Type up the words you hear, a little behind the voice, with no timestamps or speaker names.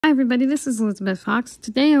Hi everybody, this is Elizabeth Fox.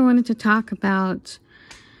 Today I wanted to talk about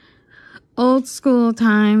old school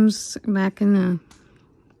times back in the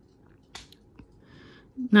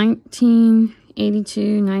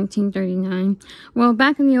 1982, 1939. Well,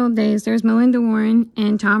 back in the old days, there's Melinda Warren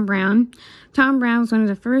and Tom Brown. Tom Brown was one of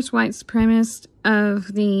the first white supremacists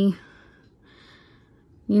of the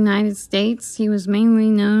United States. He was mainly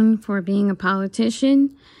known for being a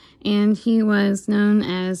politician, and he was known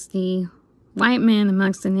as the white man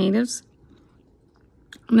amongst the natives.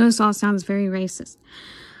 I know this all sounds very racist,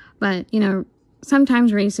 but,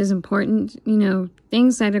 sometimes race is important.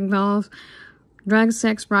 Things that involve drugs,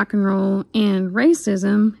 sex, rock and roll, and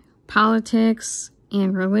racism, politics,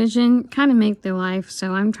 and religion kind of make their life.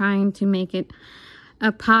 So I'm trying to make it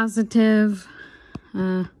a positive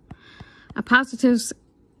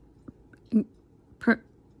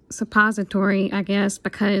suppository, I guess,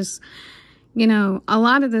 because a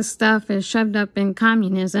lot of this stuff is shoved up in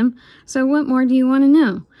communism. So what more do you want to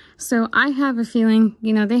know? So I have a feeling,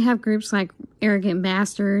 they have groups like Arrogant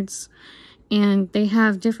Bastards, and they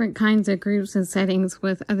have different kinds of groups and settings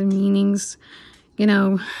with other meanings.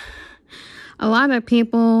 A lot of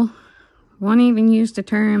people won't even use the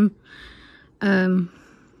term, they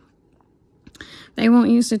won't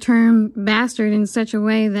use the term bastard in such a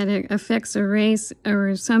way that it affects a race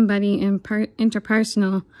or somebody in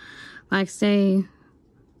interpersonal. Like, say,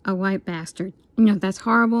 a white bastard. That's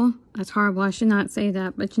horrible. That's horrible. I should not say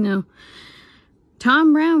that. But,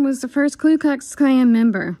 Tom Brown was the first Ku Klux Klan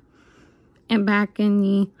member. And back in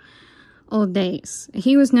the old days.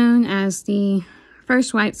 He was known as the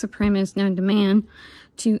first white supremacist known to man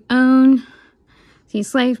to own the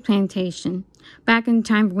slave plantation. Back in the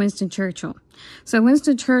time of Winston Churchill. So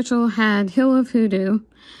Winston Churchill had Hill of Hoodoo.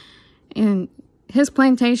 And his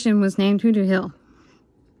plantation was named Hoodoo Hill.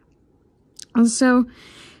 And so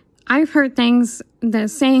I've heard things that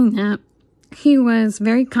saying that he was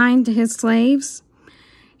very kind to his slaves.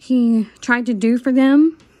 He tried to do for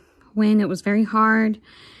them when it was very hard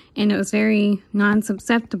and it was very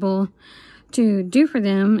non-susceptible to do for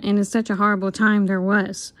them, and it's such a horrible time there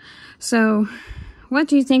was. So what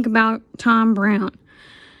do you think about Tom Brown?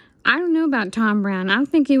 I don't know about Tom Brown. I don't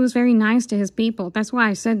think he was very nice to his people. That's why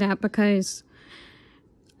I said that, because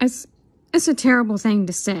it's a terrible thing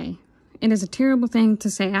to say. It is a terrible thing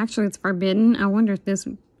to say. Actually, it's forbidden. I wonder if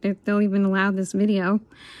they'll even allow this video.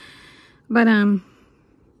 But, Tom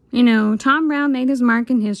Brown made his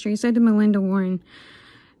mark in history, so did Melinda Warren.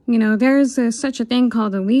 There's such a thing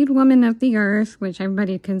called the lead woman of the earth, which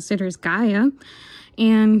everybody considers Gaia.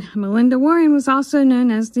 And Melinda Warren was also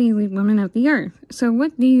known as the lead woman of the earth. So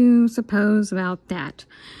what do you suppose about that?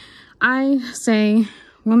 I say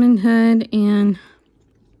womanhood and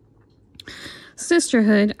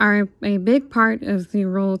sisterhood are a big part of the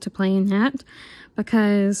role to play in that,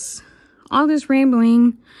 because all this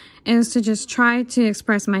rambling is to just try to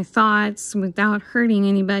express my thoughts without hurting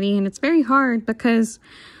anybody, and it's very hard because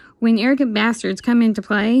when arrogant bastards come into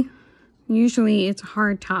play, usually it's a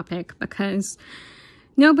hard topic because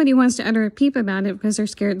nobody wants to utter a peep about it because they're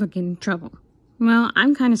scared they'll get in trouble. Well,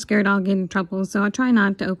 I'm kind of scared I'll get in trouble, so I try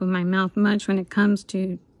not to open my mouth much when it comes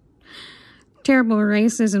to terrible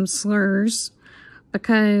racism slurs,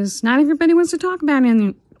 because not everybody wants to talk about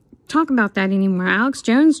that anymore. Alex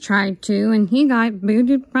Jones tried to, and he got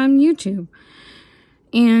booted from YouTube.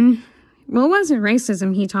 And, well, it wasn't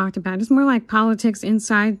racism he talked about. It's more like politics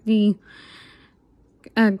inside the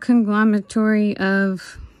conglomerate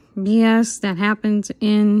of BS that happens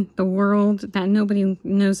in the world that nobody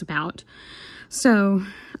knows about. So,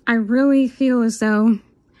 I really feel as though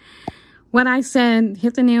what I said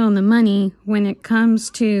hit the nail on the money when it comes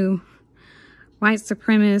to white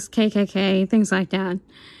supremacists, KKK, things like that.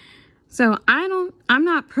 So I'm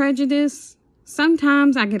not prejudiced.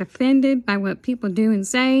 Sometimes I get offended by what people do and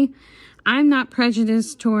say. I'm not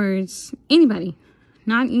prejudiced towards anybody.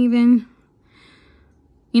 Not even,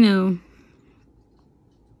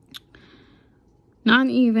 not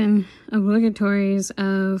even obligatories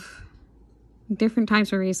of different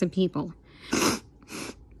types of race of people.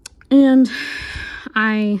 And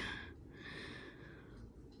I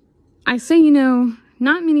say,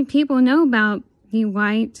 not many people know about the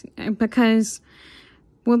white because,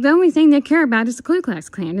 well, the only thing they care about is the Ku Klux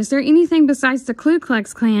Klan. Is there anything besides the Ku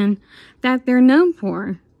Klux Klan that they're known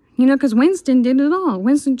for? Because Winston did it all.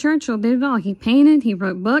 Winston Churchill did it all. He painted, he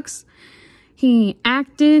wrote books, he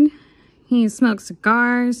acted, he smoked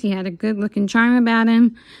cigars, he had a good-looking charm about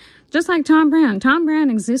him. Just like Tom Brown. Tom Brown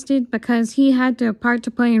existed because he had a part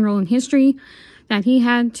to play and role in history that he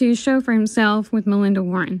had to show for himself with Melinda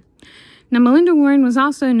Warren. Now, Melinda Warren was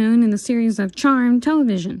also known in the series of Charmed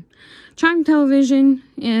television. Charm Television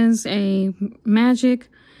is a magic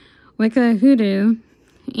Wicca hoodoo,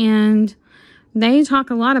 and they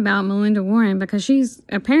talk a lot about Melinda Warren because she's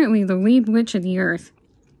apparently the lead witch of the earth.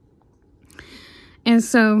 And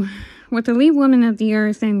so, with the lead woman of the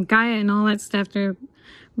earth and Gaia and all that stuff to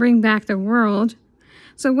bring back the world,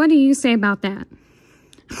 so what do you say about that?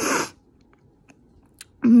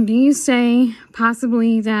 Do you say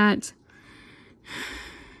possibly that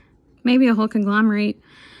maybe a whole conglomerate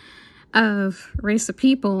of race of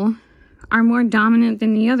people are more dominant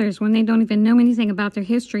than the others when they don't even know anything about their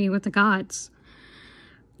history with the gods?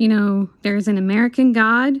 You know, there's an American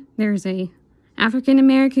god, there's a African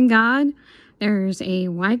American god, there's a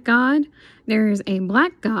white god, there's a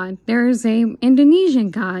black god, there's a Indonesian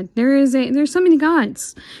god, there's so many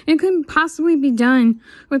gods. It couldn't possibly be done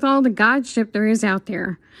with all the godship there is out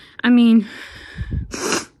there. I mean,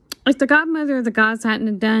 if the godmother of the gods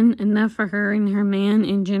hadn't done enough for her and her man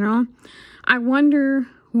in general, I wonder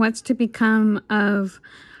what's to become of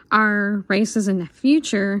our races in the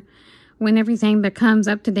future when everything becomes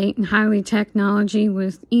up-to-date and highly technology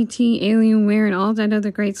with ET, Alienware, and all that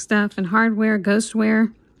other great stuff, and hardware,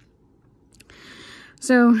 ghostware.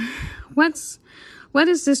 So, what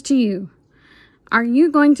is this to you? Are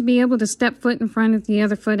you going to be able to step foot in front of the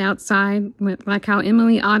other foot outside, with, like how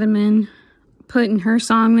Emily Ottoman put in her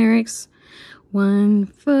song lyrics? One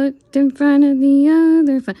foot in front of the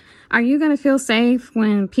other foot. Are you going to feel safe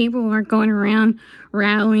when people are going around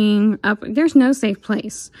rallying up? There's no safe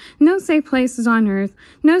place. No safe places on earth.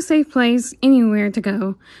 No safe place anywhere to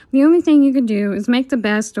go. The only thing you can do is make the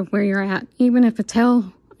best of where you're at. Even if it's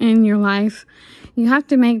hell in your life, you have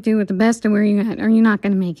to make do with the best of where you're at, or you're not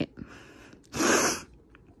going to make it.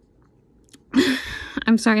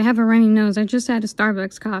 I'm sorry, I have a runny nose. I just had a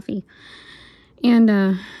Starbucks coffee. And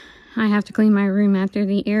I have to clean my room after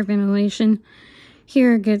the air ventilation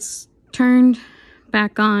here gets turned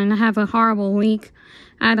back on. I have a horrible leak.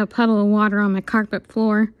 I had a puddle of water on my carpet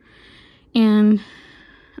floor, and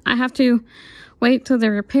I have to wait till the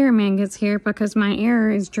repairman gets here because my air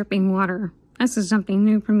is dripping water. This is something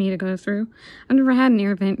new for me to go through. I've never had an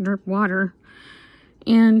air vent drip water,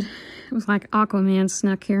 and it was like Aquaman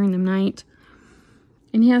snuck here in the night,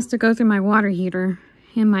 and he has to go through my water heater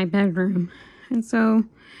in my bedroom. And so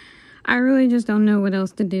I really just don't know what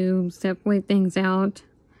else to do except wait things out.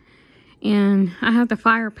 And I have the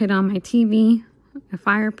fire pit on my TV. A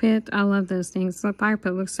fire pit. I love those things. The fire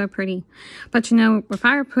pit looks so pretty. But you know, the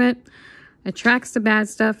fire pit attracts the bad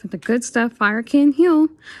stuff. The good stuff, fire can heal.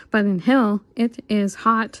 But in hell, it is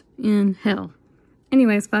hot in hell.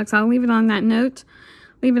 Anyways, folks, I'll leave it on that note.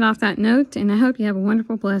 Leave it off that note. And I hope you have a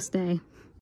wonderful, blessed day.